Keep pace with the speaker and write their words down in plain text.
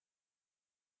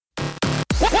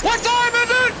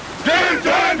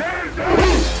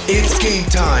It's game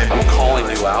time. I'm calling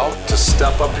you out to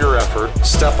step up your effort,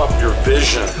 step up your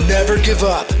vision. Never give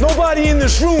up. Nobody in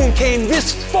this room came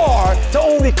this far to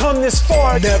only come this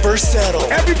far. Never settle.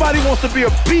 Everybody wants to be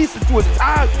a beast until it's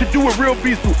time to do a real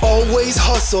beast. Always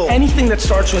hustle. Anything that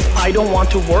starts with I don't want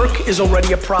to work is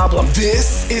already a problem.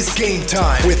 This is game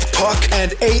time with Puck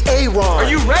and AA Ron. Are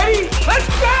you ready? Let's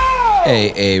go!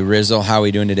 Hey, Rizzle, how are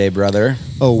we doing today, brother?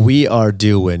 Oh, we are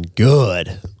doing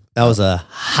good. That was a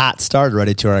hot start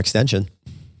ready to our extension.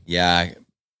 Yeah,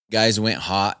 guys went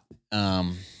hot.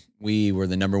 We were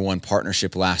the number one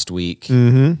partnership last week,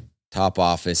 top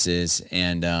offices,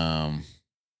 and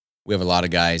we have a lot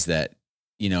of guys that,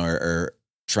 are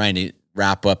trying to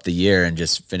wrap up the year and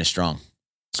just finish strong,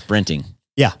 sprinting.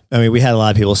 Yeah, I mean, we had a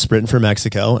lot of people sprinting for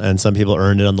Mexico, and some people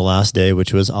earned it on the last day,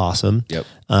 which was awesome. Yep.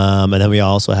 And then we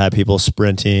also had people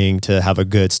sprinting to have a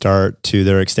good start to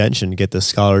their extension, get the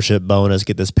scholarship bonus,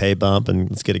 get this pay bump, and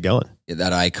let's get it going. Yeah,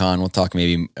 that icon, we'll talk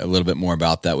maybe a little bit more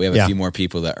about that. We have a few more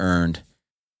people that earned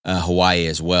Hawaii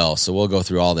as well, so we'll go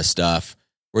through all this stuff.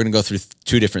 We're going to go through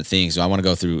two different things. So I want to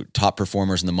go through top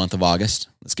performers in the month of August.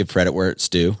 Let's give credit where it's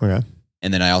due. Okay.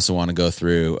 And then I also want to go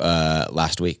through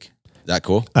last week. Is that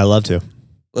cool? I love to.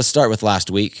 Let's start with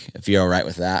last week, if you're all right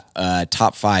with that.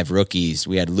 Top 5 rookies.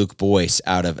 We had Luke Boyce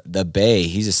out of the Bay.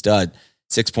 He's a stud.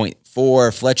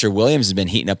 6.4. Fletcher Williams has been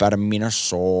heating up out of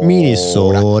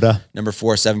Minnesota. Number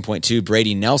 4, 7.2.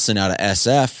 Brady Nelson out of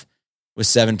SF with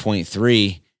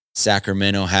 7.3.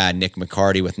 Sacramento had Nick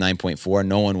McCarty with 9.4.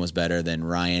 No one was better than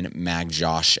Ryan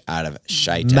Magdziarz out of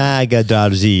Chi-Town.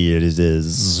 Magdziarz it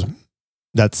is.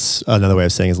 That's another way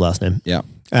of saying his last name. Yeah.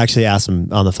 I actually asked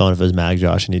him on the phone if it was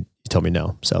Magdziarz, and he told me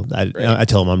no. So I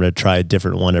told him I'm going to try a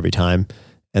different one every time,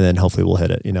 and then hopefully we'll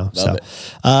hit it. Love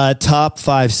it. Top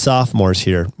 5 sophomores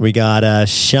here. We got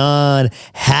Sean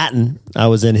Hatton. I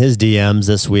was in his DMs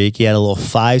this week. He had a little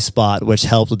 5 spot, which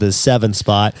helped with his 7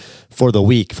 spot for the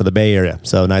week for the Bay Area.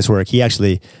 So nice work. He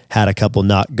actually had a couple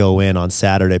not go in on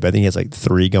Saturday, but I think he has like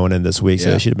 3 going in this week. So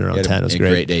it should have been around 10. It was great.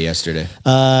 Great day yesterday.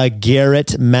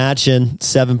 Garrett Matchin,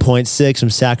 7.6 from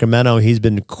Sacramento. He's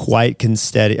been quite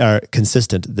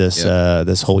consistent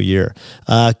this whole year.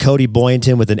 Cody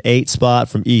Boynton with an 8 spot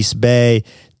from East Bay.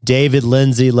 David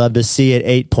Lindsay, love to see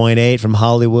it, 8.8 from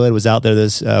Hollywood, was out there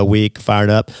this week, fired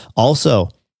up. Also,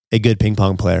 a good ping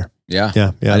pong player. Yeah.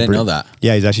 I didn't know that.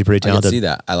 Yeah, he's actually pretty talented. I can see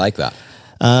that. I like that.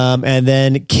 And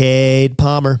then Cade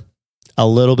Palmer, a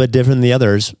little bit different than the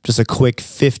others. Just a quick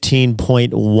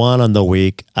 15.1 on the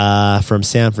week from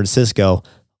San Francisco.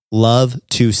 Love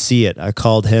to see it. I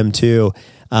called him too.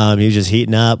 He was just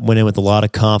heating up, went in with a lot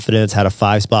of confidence, had a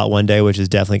 5 spot one day, which is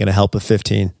definitely going to help with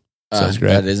 15. So it's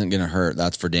great. That isn't going to hurt.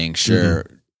 That's for dang sure.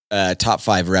 Top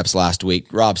 5 reps last week.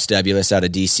 Rob Stebulus out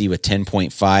of DC with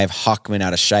 10.5. Hockman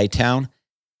out of Chi-Town,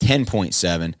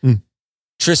 10.7.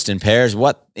 Tristan Pears,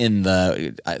 what in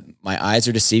the... my eyes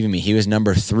are deceiving me. He was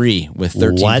number 3 with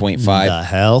 13.5. What the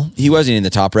hell? He wasn't in the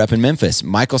top rep in Memphis.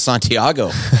 Michael Santiago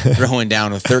throwing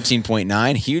down with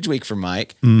 13.9. Huge week for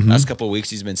Mike. Last couple of weeks,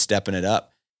 he's been stepping it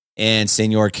up. And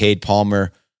Senior Cade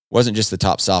Palmer wasn't just the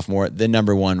top sophomore, the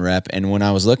number 1 rep. And when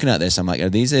I was looking at this, I'm like, are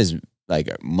these his like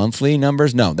monthly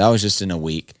numbers? No, that was just in a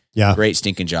week. Yeah. Great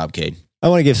stinking job, Cade. I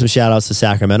want to give some shout outs to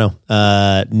Sacramento.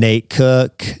 Nate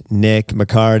Cook, Nick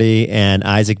McCarty, and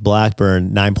Isaac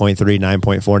Blackburn, 9.3,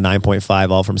 9.4,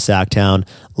 9.5, all from Sacktown.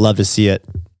 Love to see it.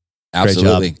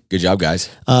 Absolutely. Good job, guys.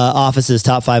 Offices,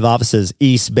 top 5 offices.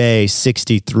 East Bay,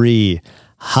 63.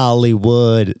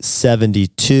 Hollywood,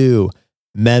 72.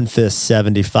 Memphis,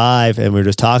 75. And we were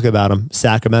just talking about them.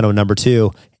 Sacramento, number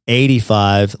 2,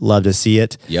 85. Love to see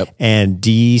it. Yep. And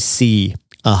DC,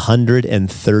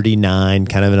 139,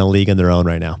 kind of in a league in their own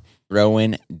right now.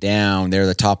 Throwing down. They're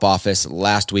the top office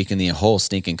last week in the whole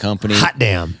stinking company. Hot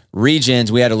damn. Regions,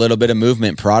 we had a little bit of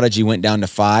movement. Prodigy went down to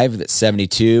 5. That's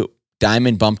 72.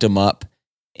 Diamond bumped him up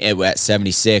at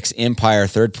 76. Empire,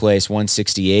 3rd place,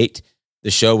 168. The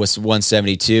show was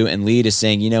 172. And Lead is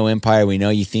saying, Empire, we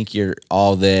know you think you're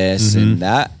all this and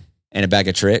that, and a bag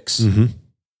of tricks.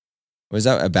 Was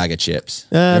that a bag of chips?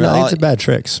 No, it's a bad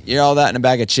tricks. You're all that in a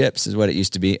bag of chips is what it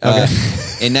used to be. Okay.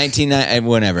 In 1990,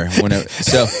 whenever.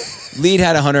 So Lead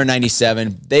had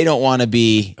 197. They don't want to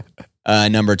be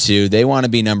number 2. They want to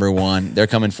be number 1. They're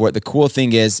coming for it. The cool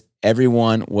thing is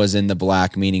everyone was in the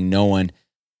black, meaning no one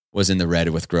was in the red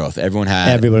with growth. Everyone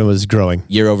was growing.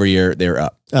 Year over year, they were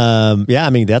up. Yeah, I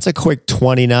mean, that's a quick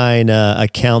 29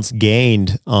 accounts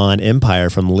gained on Empire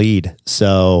from Lead.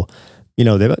 So,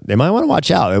 they might want to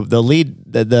watch out. The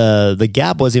lead, the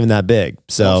gap wasn't even that big.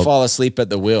 So don't fall asleep at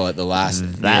the wheel at the last,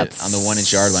 on the 1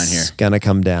 inch yard line here. It's going to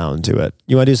come down to it.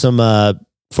 You want to do some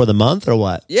for the month or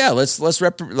what? Yeah, let's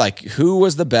who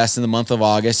was the best in the month of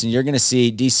August, and you're going to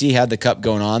see DC had the cup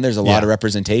going on. There's a lot of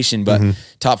representation, but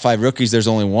top 5 rookies, there's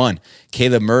only one.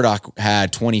 Caleb Murdoch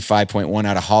had 25.1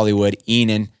 out of Hollywood.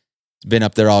 Enan has been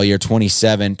up there all year,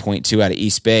 27.2 out of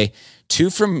East Bay. 2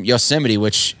 from Yosemite,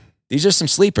 which these are some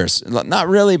sleepers. Not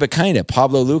really, but kind of.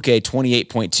 Pablo Luque,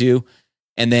 28.2,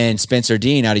 and then Spencer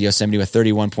Dean out of Yosemite with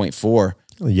 31.4.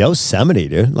 Yosemite,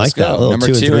 dude. Like that.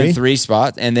 Number 2 and 3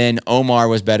 spot. And then Omar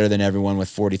was better than everyone with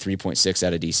 43.6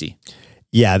 out of DC.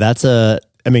 Yeah,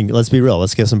 let's be real.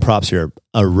 Let's give some props here.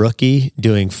 A rookie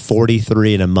doing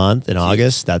 43 in a month in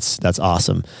August, that's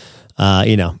awesome.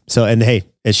 And hey,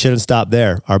 it shouldn't stop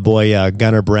there. Our boy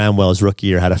Gunnar Bramwell's rookie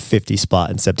year had a 50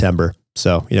 spot in September.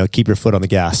 So, keep your foot on the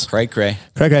gas. Cray.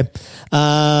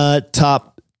 Top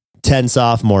 10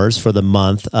 sophomores for the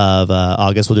month of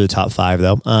August. We'll do the top 5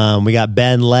 though. We got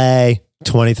Ben Lay,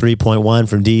 23.1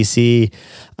 from DC.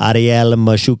 Ariel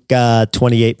Mashuka,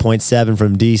 28.7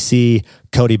 from DC.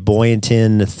 Cody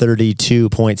Boynton,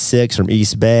 32.6 from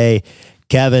East Bay.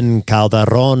 Kevin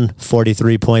Calderon,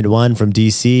 43.1 from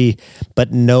DC.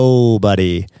 But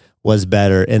nobody was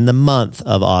better in the month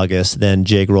of August than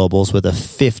Jake Robles with a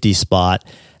 50 spot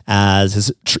as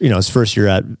his first year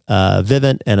at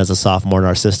Vivint and as a sophomore in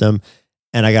our system.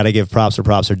 And I got to give props where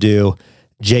props are due.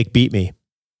 Jake beat me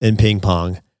in ping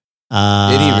pong.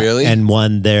 Did he really? And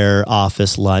won their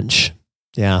office lunch.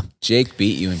 Yeah. Jake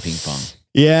beat you in ping pong.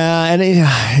 Yeah.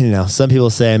 And, some people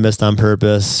say I missed on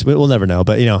purpose. We'll never know.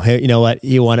 But, hey, you know what?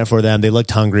 He won it for them. They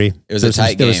looked hungry. It was a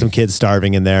tight game. There were some kids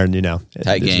starving in there and,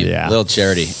 tight game. Yeah. Little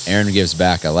charity. Aaron gives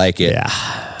back. I like it.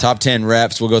 Yeah. Top 10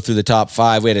 reps. We'll go through the top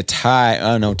 5. We had a tie.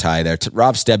 Oh, no tie there.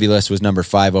 Rob Stebulus was number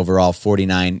 5 overall,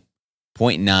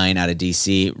 49.9 out of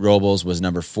DC. Robles was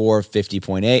number 4,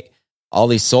 50.8.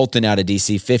 Ollie Sultan out of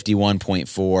DC,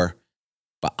 51.4.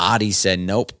 But Adi said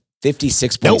nope.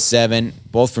 56.7,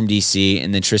 both from DC.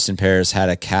 And then Tristan Paris had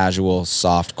a casual,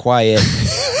 soft, quiet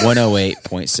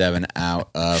 108.7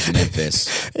 out of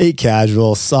Memphis. A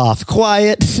casual, soft,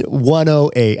 quiet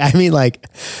 108. I mean,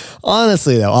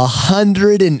 honestly, though,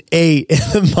 108 in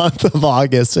the month of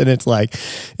August. And it's like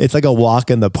a walk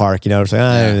in the park, It's like,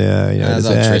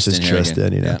 it's just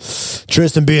Tristan,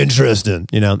 Tristan being Tristan,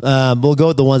 We'll go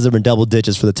with the ones that were in double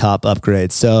digits for the top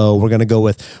upgrades. So we're going to go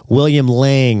with William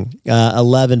Lang,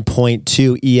 11.2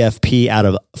 EFP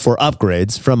for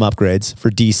upgrades for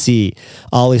DC.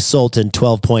 Ollie Sultan,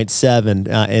 12.7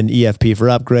 in EFP for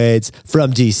upgrades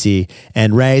from DC.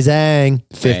 And Ray Zhang,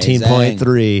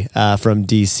 15.3 from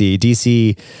DC.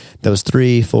 DC, that was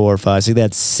 3, 4, 5, 6. They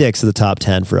had 6 of the top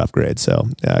 10 for upgrades. So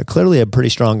clearly a pretty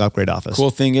strong upgrade office.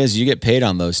 Cool thing is you get paid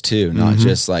on those too, not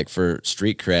just for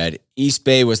street cred. East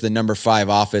Bay was the number 5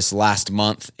 office last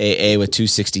month, AA with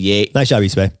 268. Nice job,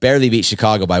 East Bay. Barely beat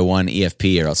Chicago by 1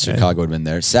 EFP or else Chicago would have been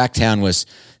there. Sacktown was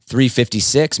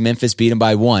 356. Memphis beat them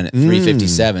by 1 at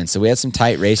 357. So we had some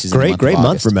tight races. Great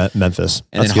month for Memphis.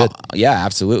 And That's then, good. Yeah,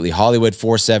 absolutely. Hollywood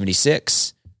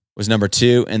 476 was number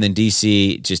 2. And then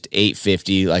DC just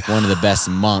 850, one of the best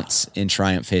months in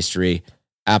Triumph history.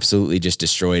 Absolutely just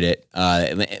destroyed it.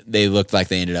 They looked like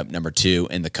they ended up number 2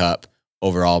 in the cup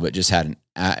overall, but just had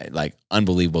an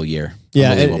unbelievable year.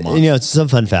 Yeah. And, some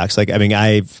fun facts. I think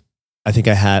I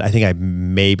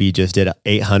maybe just did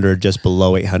 800, just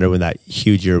below 800 when that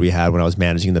huge year we had when I was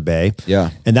managing the Bay. Yeah.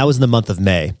 And that was in the month of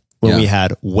May when we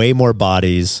had way more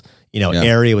bodies.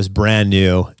 Area was brand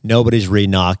new. Nobody's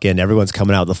re-knocking. Everyone's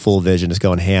coming out with a full vision, just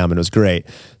going ham. And it was great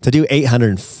to do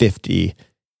 850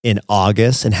 in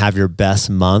August and have your best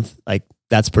month.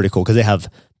 That's pretty cool because they have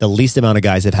the least amount of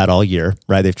guys they've had all year,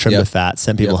 right? They've trimmed the fat,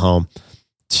 sent people home.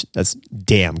 That's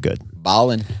damn good.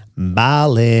 Ballin'.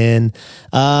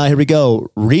 Here we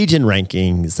go. Region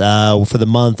rankings for the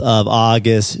month of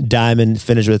August. Diamond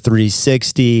finished with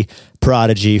 360.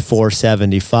 Prodigy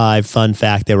 475. Fun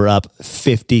fact, they were up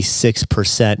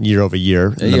 56% year over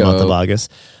year in the month of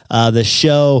August. The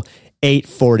show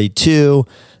 842.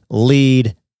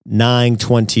 Lead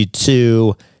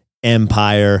 922.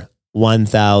 Empire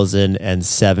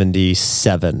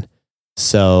 1077.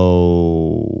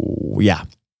 So yeah.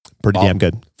 Pretty damn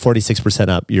good. 46%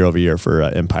 up year over year for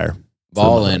Empire.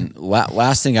 Ballin'.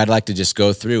 Last thing I'd like to just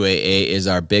go through, AA, is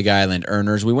our Big Island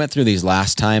earners. We went through these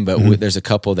last time, but there's a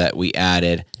couple that we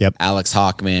added. Yep. Alex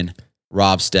Hockman,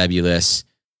 Rob Stebulus,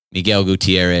 Miguel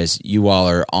Gutierrez. You all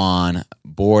are on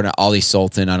board. Ollie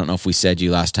Sultan, I don't know if we said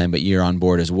you last time, but you're on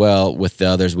board as well. With the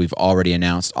others, we've already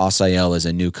announced Asael as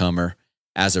a newcomer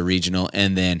as a regional,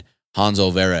 and then Hans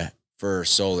Olvera for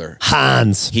Solar.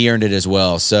 Hans. He earned it as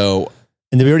well. So...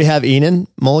 And did we already have Enan,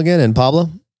 Mulligan, and Pablo?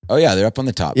 Oh, yeah, they're up on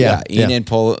the top. Yeah. Enan,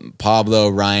 Pablo,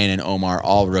 Ryan, and Omar,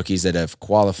 all rookies that have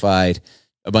qualified.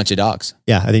 a bunch of dogs.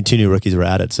 Yeah, I think 2 new rookies were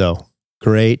added. So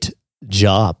great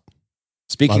job.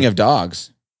 Speaking of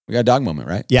dogs, we got a dog moment,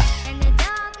 right? Yeah.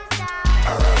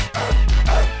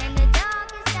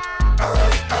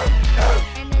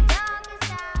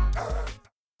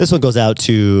 This one goes out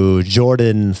to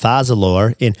Jordan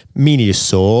Fazalor in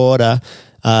Minnesota.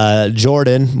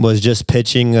 Jordan was just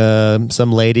pitching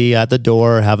some lady at the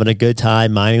door, having a good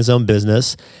time, minding his own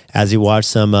business, as he watched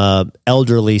some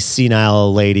elderly,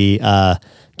 senile lady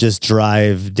just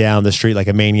drive down the street like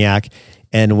a maniac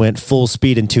and went full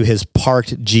speed into his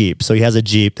parked Jeep. So he has a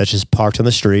Jeep that's just parked on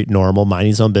the street, normal,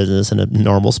 minding his own business in a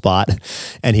normal spot.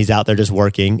 And he's out there just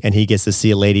working, and he gets to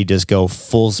see a lady just go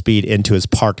full speed into his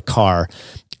parked car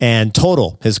and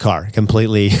total his car,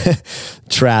 completely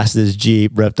trashed his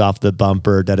Jeep, ripped off the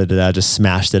bumper, just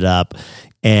smashed it up,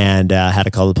 and had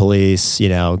to call the police,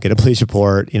 get a police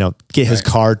report, get his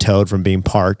car towed from being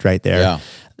parked right there. Yeah.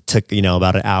 Took,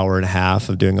 about an hour and a half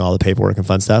of doing all the paperwork and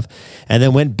fun stuff, and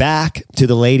then went back to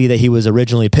the lady that he was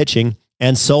originally pitching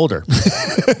and sold her.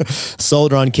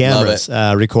 Sold her on cameras,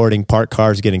 recording parked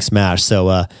cars getting smashed. So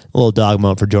a little dog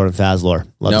moment for Jordan Fazlor.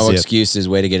 Love to see excuses,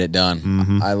 way to get it done.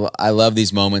 Mm-hmm. I love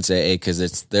these moments,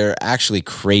 because they're actually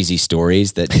crazy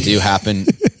stories that do happen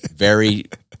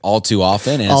all too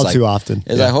often. And too often.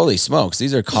 It's like, holy smokes,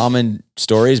 these are common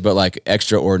stories, but like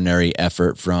extraordinary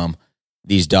effort from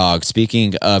these dogs.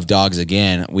 Speaking of dogs,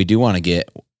 again, we do want to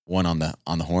get one on the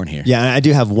horn here. Yeah, I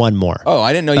do have one more. Oh,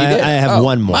 I didn't know you did. I have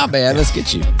one more. My bad. Let's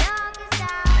get you.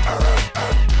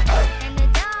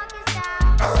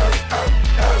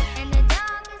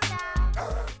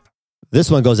 This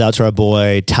one goes out to our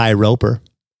boy Ty Roper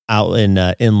out in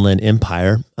Inland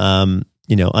Empire.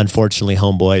 Unfortunately,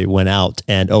 homeboy went out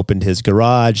and opened his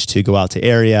garage to go out to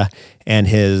area, and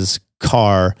his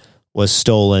car was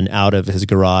stolen out of his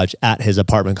garage at his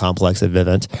apartment complex at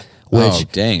Vivint.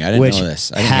 Which, dang, I didn't know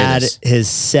this. I didn't hear this. His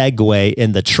Segway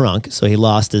in the trunk, so he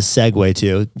lost his Segway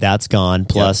too. That's gone,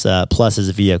 plus his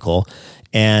vehicle.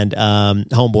 And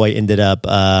homeboy ended up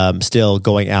still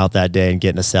going out that day and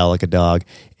getting a sell like a dog.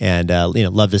 And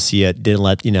love to see it. Didn't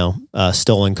let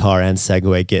stolen car and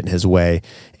Segway get in his way.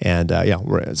 And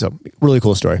so really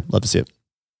cool story. Love to see it.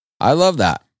 I love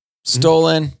that.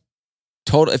 Stolen,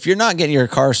 total. If you're not getting your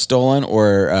car stolen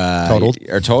or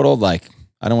totaled, like,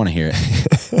 I don't want to hear it.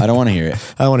 I don't want to hear it.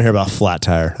 I don't want to hear about flat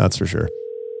tire. That's for sure.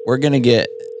 We're gonna get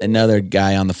another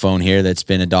guy on the phone here that's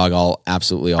been a dog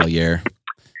absolutely all year.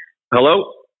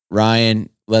 Hello? Ryan,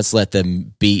 let's let the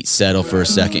beat settle for a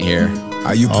second here.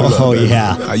 How you pull up? Oh,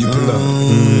 yeah. How you pull up?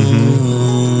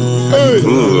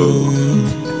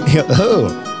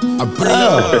 I pull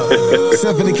up.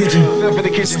 Step in the kitchen.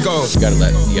 Let's go. You gotta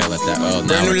let that. Oh,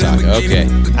 now we're talking.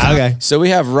 Okay. So we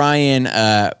have Ryan.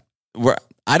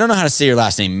 I don't know how to say your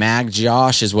last name.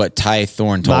 Magdziarz is what Ty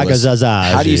Thorne told us.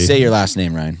 Magdziarz. How do you say your last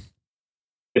name, Ryan?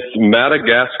 It's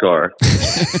Madagascar.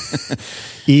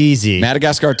 Easy.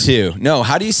 Madagascar 2. No,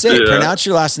 how do you say it? Pronounce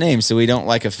your last name so we don't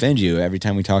offend you every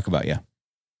time we talk about you.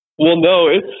 Well, no,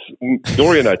 it's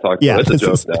Dory and I talked about it. It's a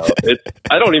joke now.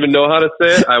 I don't even know how to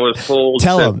say it. I was told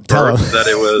tell him that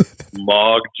it was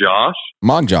Magdziarz.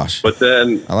 Magdziarz. But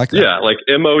then, I like that. Yeah, like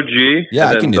M-O-G. Yeah,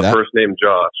 and I can do the that. first name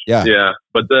Josh. Yeah.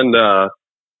 But then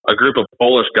a group of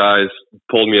Polish guys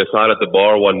pulled me aside at the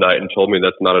bar one night and told me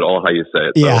that's not at all how you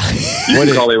say it. So you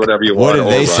can call me whatever you want.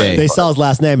 What did they say? They saw his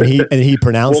last name and he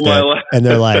pronounced it, and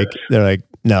they're like,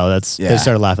 no, that's. They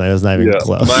started laughing. It was not even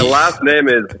close. My last name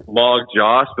is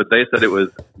Magdziarz, but they said it was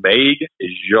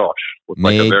Magdziarz with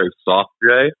like a very soft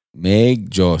J.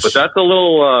 Magdziarz. But that's a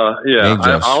little,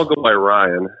 I'll go by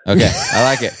Ryan. Okay,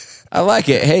 I like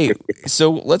it. Hey, so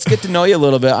let's get to know you a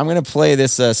little bit. I'm going to play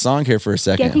this song here for a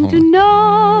second. Getting to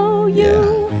know you. Yeah.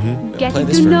 Mm-hmm. Getting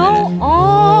to know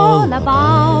all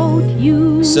about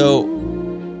you. So,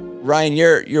 Ryan,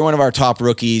 you're one of our top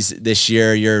rookies this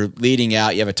year. You're leading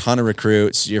out. You have a ton of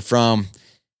recruits. You're from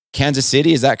Kansas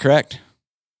City, is that correct?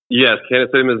 Yes,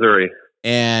 Kansas City, Missouri.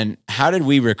 And how did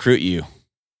we recruit you?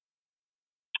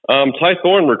 Ty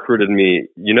Thorne recruited me.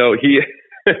 He...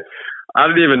 I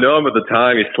didn't even know him at the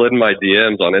time. He slid in my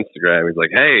DMs on Instagram. He's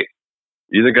like, "Hey,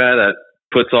 you the guy that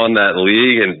puts on that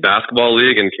league and basketball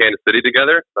league in Kansas City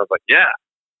together?" I was like, "Yeah."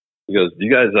 He goes, "Do you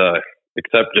guys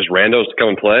accept just randos to come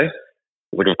and play?" I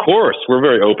was like, "Of course. We're a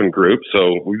very open group."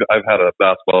 So I've had a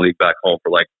basketball league back home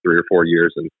for like 3 or 4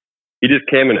 years, and he just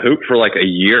came and hooped for like a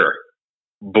year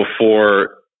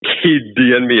before he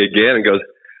DM'd me again and goes,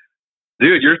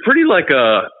 "Dude, you're pretty like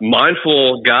a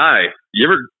mindful guy. You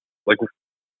ever like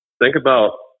think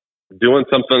about doing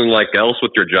something like else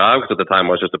with your job?" Because at the time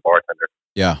I was just a bartender.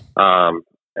 Yeah.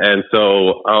 And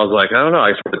so I was like, I don't know.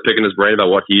 I started picking his brain about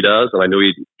what he does, and I knew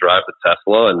he drives a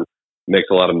Tesla and makes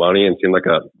a lot of money and seemed like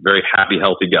a very happy,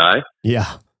 healthy guy.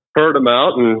 Yeah. Heard him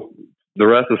out, and the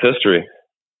rest is history.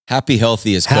 Happy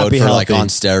healthy is code for like on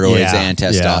steroids and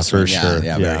testosterone. Yeah, for sure.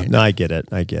 Yeah. No, I get it.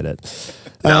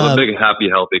 Yeah, I'm a big happy,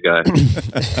 healthy guy.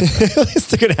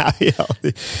 It's a good happy,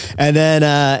 healthy. And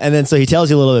then so he tells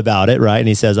you a little bit about it, right? And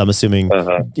he says, I'm assuming,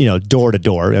 door to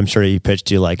door. I'm sure he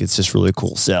pitched you like, it's just really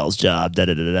cool sales job,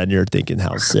 and you're thinking,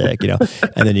 how sick,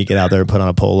 and then you get out there and put on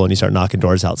a polo and you start knocking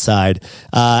doors outside.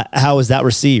 How was that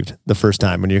received the first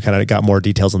time when you kind of got more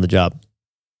details on the job?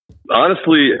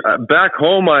 Honestly, back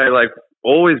home, I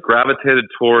always gravitated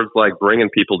towards like bringing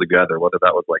people together, whether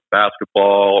that was like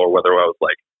basketball or whether I was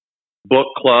like book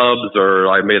clubs or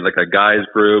I made like a guys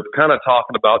group, kind of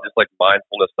talking about just like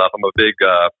mindfulness stuff. I'm a big,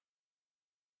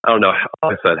 I don't know,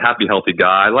 like I said, happy, healthy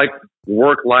guy. I like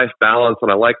work-life balance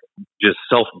and I like just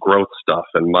self-growth stuff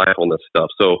and mindfulness stuff.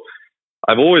 So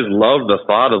I've always loved the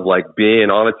thought of like being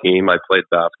on a team. I played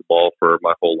basketball for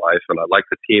my whole life and I like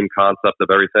the team concept of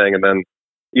everything. And then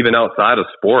even outside of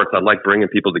sports, I like bringing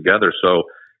people together. So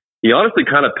he honestly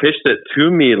kind of pitched it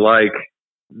to me like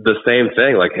the same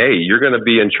thing, like, hey, you're going to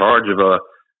be in charge of a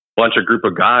bunch of group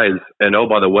of guys. And oh,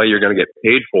 by the way, you're going to get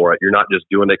paid for it. You're not just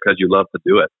doing it because you love to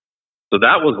do it. So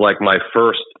that was like my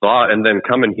first thought. And then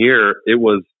coming here, it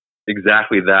was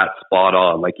exactly that, spot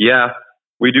on. Like, yeah,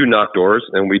 we do knock doors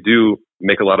and we do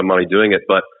make a lot of money doing it.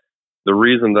 But the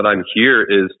reason that I'm here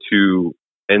is to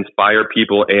inspire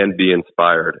people and be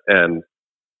inspired. And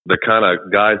the kind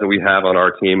of guys that we have on our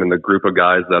team and the group of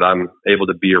guys that I'm able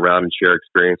to be around and share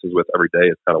experiences with every day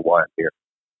is kind of why I'm here.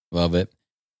 Love it.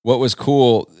 What was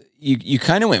cool, you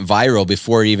kind of went viral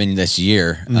before even this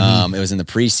year. It was in the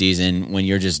preseason when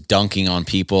you're just dunking on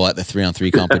people at the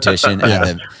 3-on-3 competition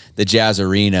at the Jazz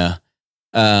Arena.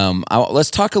 Let's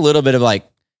talk a little bit of like,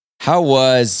 how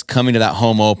was coming to that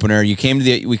home opener? You came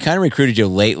to we kind of recruited you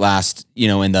late last,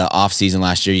 in the off season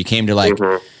last year. You came to like,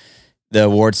 the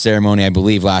award ceremony, I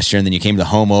believe, last year, and then you came to the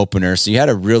home opener. So you had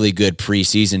a really good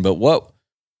preseason. But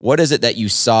what is it that you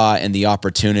saw in the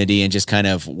opportunity and just kind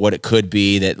of what it could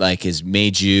be that like has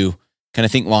made you kind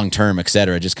of think long term, et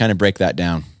cetera? Just kind of break that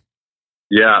down.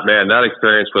 Yeah, man, that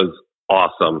experience was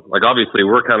awesome. Like obviously,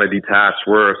 we're kind of detached.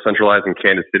 We're centralized in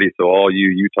Kansas City, so all you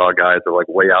Utah guys are like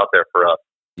way out there for us.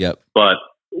 Yep. But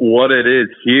what it is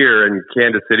here in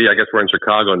Kansas City, I guess we're in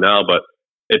Chicago now, but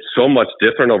it's so much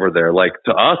different over there. Like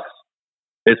to us,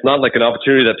 it's not like an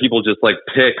opportunity that people just like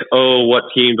pick, oh, what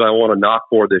team do I want to knock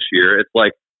for this year? It's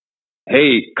like,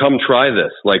 hey, come try this.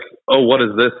 Like, oh, what is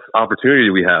this opportunity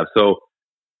we have? So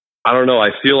I don't know. I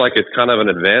feel like it's kind of an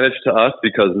advantage to us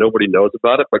because nobody knows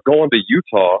about it. But going to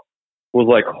Utah was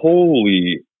like,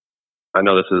 holy, I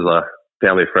know this is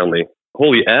family friendly.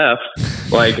 Holy F.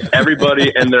 Like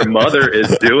everybody and their mother is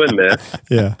doing this.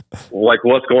 Yeah. Like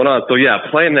what's going on? So yeah,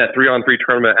 playing that 3-on-3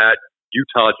 tournament at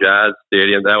Utah Jazz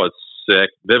Stadium, that was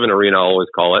sick. Vivint Arena, I always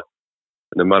call it,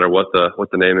 no matter what the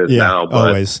name is now. But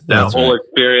always. That whole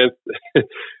experience,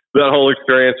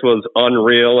 was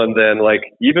unreal. And then like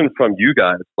even from you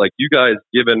guys,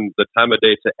 giving the time of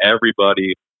day to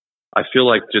everybody, I feel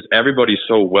like just everybody's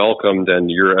so welcomed,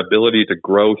 and your ability to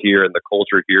grow here and the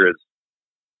culture here is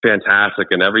fantastic.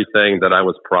 And everything that I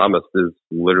was promised is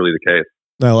literally the case.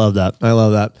 I love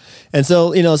that. And so,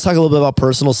 let's talk a little bit about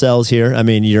personal sales here. I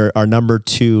mean, you're our number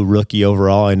 2 rookie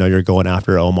overall. I know you're going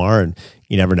after Omar, and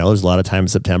you never know. There's a lot of time in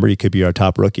September. You could be our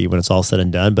top rookie when it's all said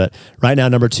and done. But right now,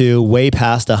 number 2, way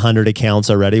past 100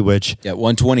 accounts already, which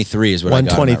 123 is what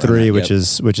 123, I got.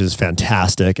 which is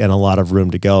fantastic and a lot of room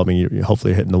to go. I mean, you're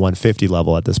hopefully hitting the 150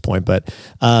 level at this point. But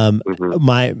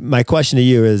my question to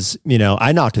you is,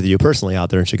 I knocked with you personally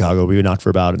out there in Chicago. We knocked for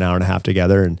about an hour and a half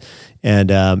together, and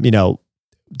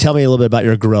tell me a little bit about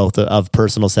your growth of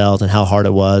personal sales and how hard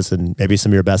it was, and maybe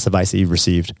some of your best advice that you've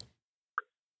received.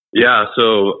 Yeah,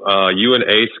 so you and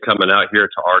Ace coming out here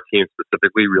to our team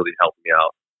specifically really helped me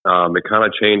out. It kind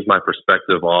of changed my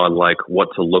perspective on like what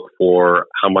to look for,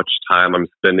 how much time I'm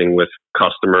spending with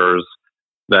customers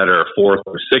that are 4s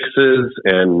or 6s,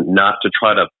 and not to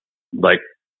try to like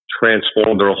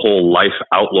transform their whole life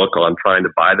outlook on trying to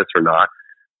buy this or not,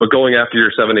 but going after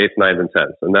your 7, 8, 9, and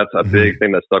 10s. And that's a big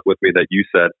thing that stuck with me that you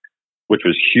said, which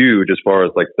was huge as far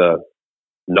as like the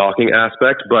knocking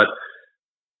aspect. But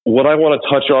what I want to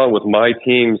touch on with my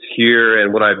teams here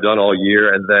and what I've done all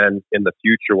year, and then in the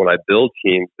future when I build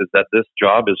teams, is that this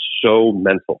job is so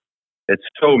mental. It's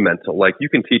so mental. Like you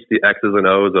can teach the X's and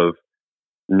O's of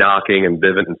knocking and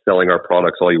Vivint and selling our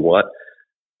products all you want,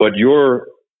 but your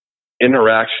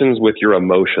interactions with your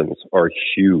emotions are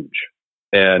huge.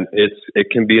 And it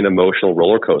can be an emotional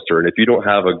roller coaster. And if you don't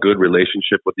have a good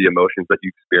relationship with the emotions that you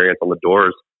experience on the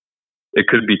doors, it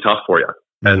could be tough for you.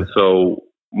 And so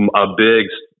a big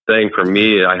thing for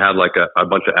me, I had like a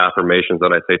bunch of affirmations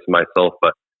that I say to myself,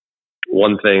 but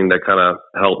one thing that kind of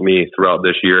helped me throughout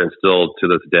this year and still to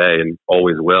this day and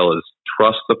always will is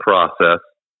trust the process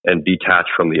and detach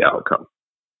from the outcome.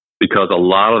 Because a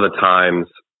lot of the times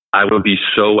I would be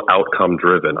so outcome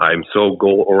driven. I'm so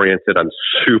goal oriented. I'm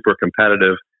super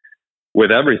competitive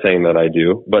with everything that I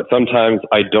do. But sometimes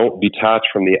I don't detach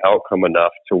from the outcome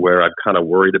enough to where I'm kind of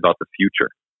worried about the future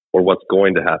or what's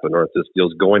going to happen, or if this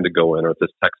deal's going to go in, or if this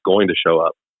tech's going to show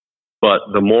up. But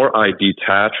the more I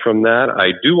detach from that,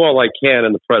 I do all I can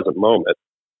in the present moment.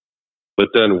 But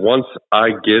then once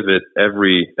I give it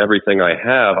everything I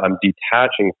have, I'm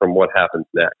detaching from what happens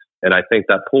next. And I think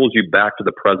that pulls you back to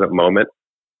the present moment.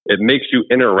 It makes you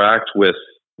interact with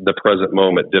the present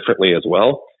moment differently as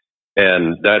well.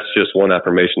 And that's just one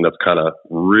affirmation that's kind of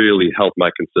really helped my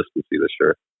consistency this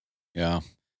year. Yeah.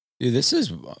 Dude, this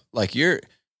is like, you're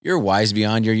wise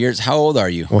beyond your years. How old are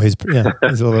you? Well, he's a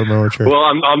little more mature. Well,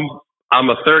 I'm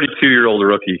a 32-year-old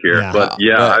rookie here, but I'm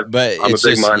a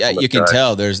big mindfulness you can guy.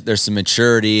 tell there's some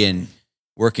maturity and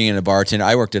working in a bartender.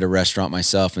 I worked at a restaurant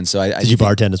myself, and so I did you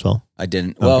bartend as well? I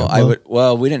didn't.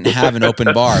 Well, we didn't have an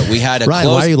open bar. We had a Ryan,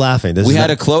 why are you laughing? We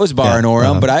had a closed bar in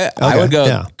Orem, but I would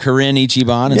go Corinne,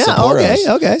 Ichiban, and Sapporos.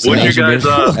 Okay. What do you guys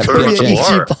serve at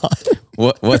the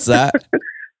bar? What's that?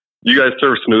 You guys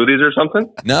serve smoothies or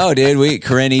something? No, dude. We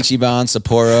Corinne, Ichiban,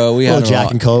 Sapporo. We had Jack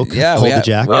and Coke. Yeah, Hold the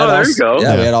Jack. There you go.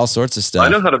 Yeah, we had all sorts of stuff. I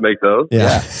know how to make those.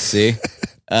 Yeah. See.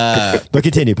 But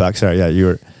continue, Puck. Sorry. Yeah, you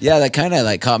were. Yeah, that kind of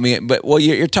like caught me. But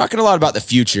you're talking a lot about the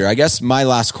future. I guess my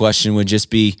last question would just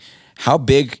be, how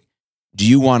big do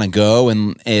you want to go?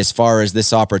 And as far as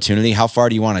this opportunity, how far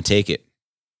do you want to take it?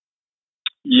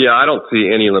 Yeah, I don't see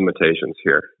any limitations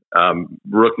here.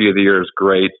 Rookie of the year is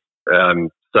great.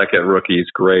 Second rookie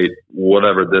is great.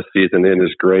 Whatever this season in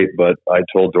is great. But I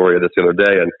told Doria this the other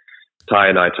day, and Ty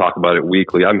and I talk about it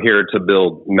weekly. I'm here to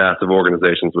build massive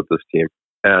organizations with this team.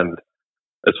 And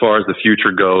as far as the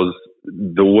future goes,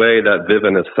 the way that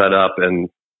Vivint is set up and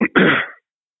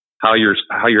how you're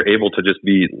able to just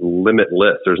be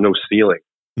limitless. There's no ceiling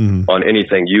on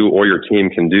anything you or your team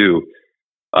can do.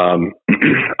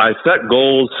 I set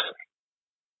goals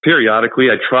periodically.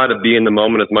 I try to be in the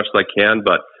moment as much as I can,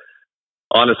 but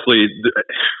honestly,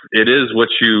 it is what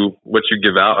you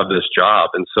give out of this job.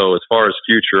 And so as far as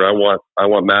future, I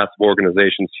want massive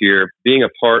organizations here. Being a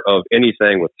part of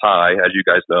anything with Ty, as you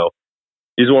guys know,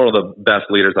 he's one of the best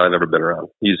leaders I've ever been around.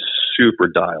 He's super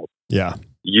dialed. Yeah.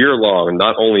 Year long,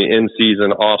 not only in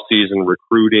season, off season,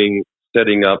 recruiting,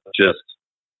 setting up, just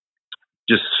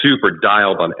super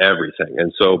dialed on everything.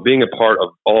 And so being a part of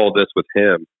all this with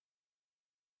him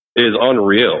is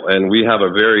unreal. And we have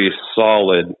a very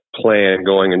solid plan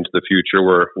going into the future.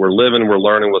 We're living, we're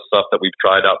learning with stuff that we've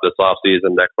tried out this off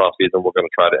season. Next off season, we're going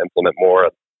to try to implement more.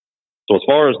 So as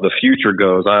far as the future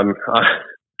goes,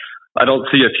 I don't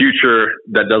see a future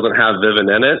that doesn't have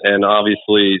Vivint in it. And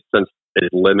obviously, since it's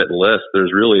limitless,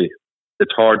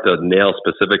 it's hard to nail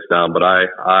specifics down, but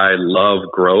I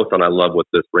love growth and I love what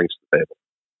this brings to the table.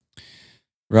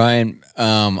 Ryan,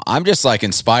 I'm just like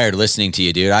inspired listening to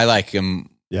you, dude. I like him.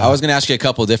 Yeah. I was going to ask you a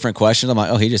couple of different questions. I'm like,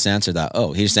 oh, he just answered that.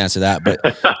 Oh, he just answered that. But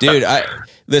dude,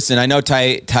 listen, I know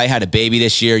Ty had a baby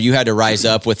this year. You had to rise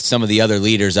up with some of the other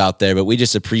leaders out there, but we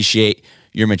just appreciate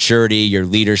your maturity, your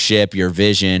leadership, your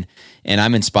vision. And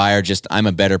I'm inspired. I'm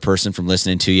a better person from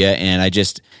listening to you. And I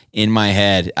just, in my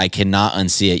head, I cannot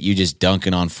unsee it. You just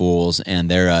dunking on fools, and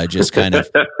they're just kind of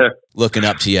looking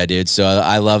up to you, dude. So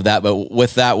I love that. But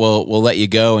with that, we'll let you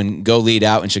go and go lead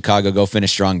out in Chicago. Go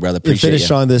finish strong, brother. Appreciate you. Finish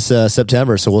strong this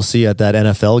September. So we'll see you at that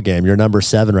NFL game. You're number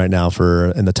 7 right now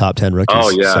in the top 10 rookies.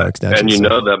 Oh yeah, and you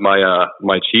know that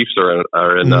my Chiefs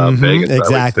are in Vegas.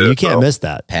 Exactly. You can't miss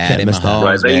that. Patty Mahomes,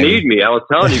 right. They need me. I was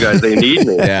telling you guys, they need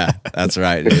me. Yeah, that's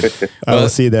right, dude. Well,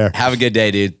 see you there. Have a good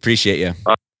day, dude. Appreciate you.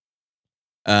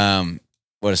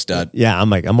 What a stud. Yeah,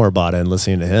 I'm more bought in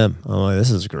listening to him. I'm like, this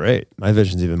is great. My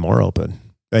vision's even more open.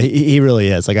 He really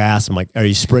is. Like, I asked him, like, are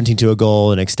you sprinting to a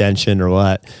goal, an extension, or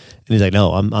what? And he's like,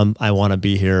 no, I want to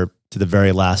be here to the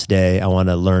very last day. I want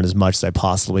to learn as much as I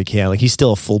possibly can. Like, he's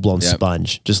still a full-blown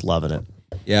sponge, just loving it.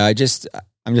 Yeah,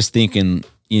 I'm just thinking,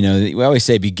 we always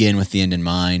say begin with the end in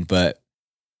mind, but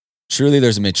truly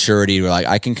there's a maturity where, like,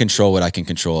 I can control what I can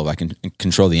control. If I can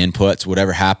control the inputs,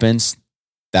 whatever happens,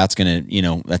 that's going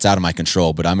to, that's out of my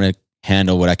control, but I'm going to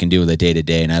handle what I can do with it day to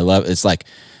day. And I love, it's like,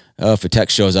 oh, if a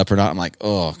text shows up or not, I'm like,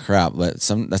 oh crap, but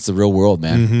that's the real world,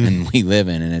 man. Mm-hmm. And we live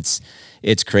in, and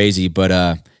it's crazy. But,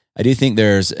 I do think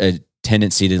there's a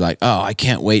tendency to like, oh, I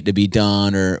can't wait to be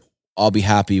done, or I'll be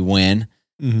happy when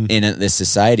in this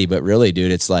society. But really,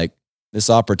 dude, it's like this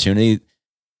opportunity,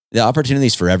 the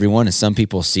opportunities for everyone, and some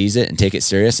people seize it and take it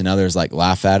serious, and others like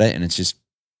laugh at it, and it's just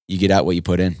you get out what you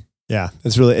put in. Yeah,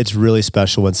 it's really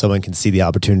special when someone can see the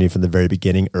opportunity from the very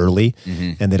beginning early,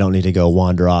 and they don't need to go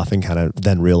wander off and kind of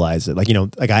then realize it. Like,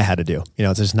 like I had to do.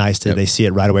 It's just nice to they see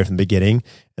it right away from the beginning,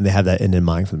 and they have that end in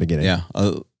mind from the beginning. Yeah.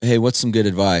 Hey, what's some good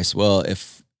advice? Well,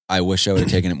 if I wish I would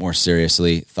have taken it more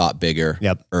seriously, thought bigger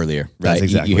earlier. Right. That's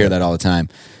exactly you hear that all the time.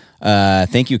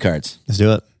 Thank you cards. Let's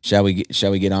do it. Shall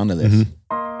we get on to this?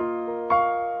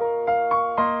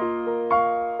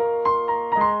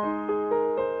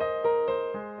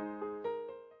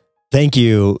 Thank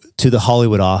you to the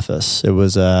Hollywood office. It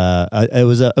was a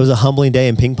humbling day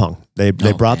in ping pong. They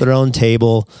brought their own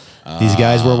table. These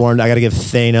guys were warned. I got to give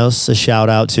Thanos a shout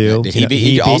out too. Did he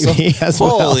beat you also?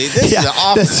 Holy, this is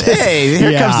awesome. Hey,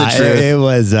 here comes the truth.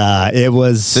 It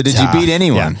was. So did tough. you beat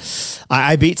anyone? Yeah.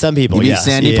 I beat some people. You beat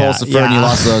Sandy Pulsifer and you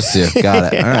lost those two.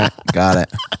 Got it. All right, got it.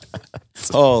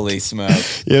 Holy smoke!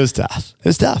 It was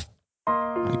tough.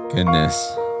 My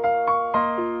goodness.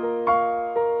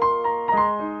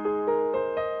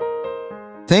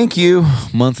 Thank you,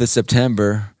 month of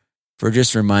September, for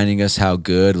just reminding us how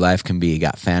good life can be. You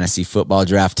got fantasy football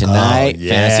draft tonight,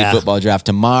 fantasy football draft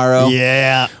tomorrow.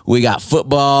 Yeah. We got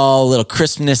football, a little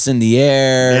crispness in the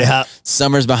air. Yeah.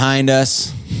 Summer's behind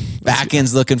us. Back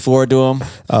end's looking forward to them.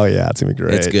 Oh, yeah. It's going to be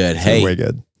great. It's good. Hey, way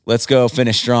good. Let's go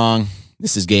finish strong.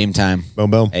 This is game time.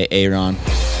 Boom, boom. Hey, Aaron.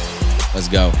 Let's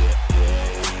go.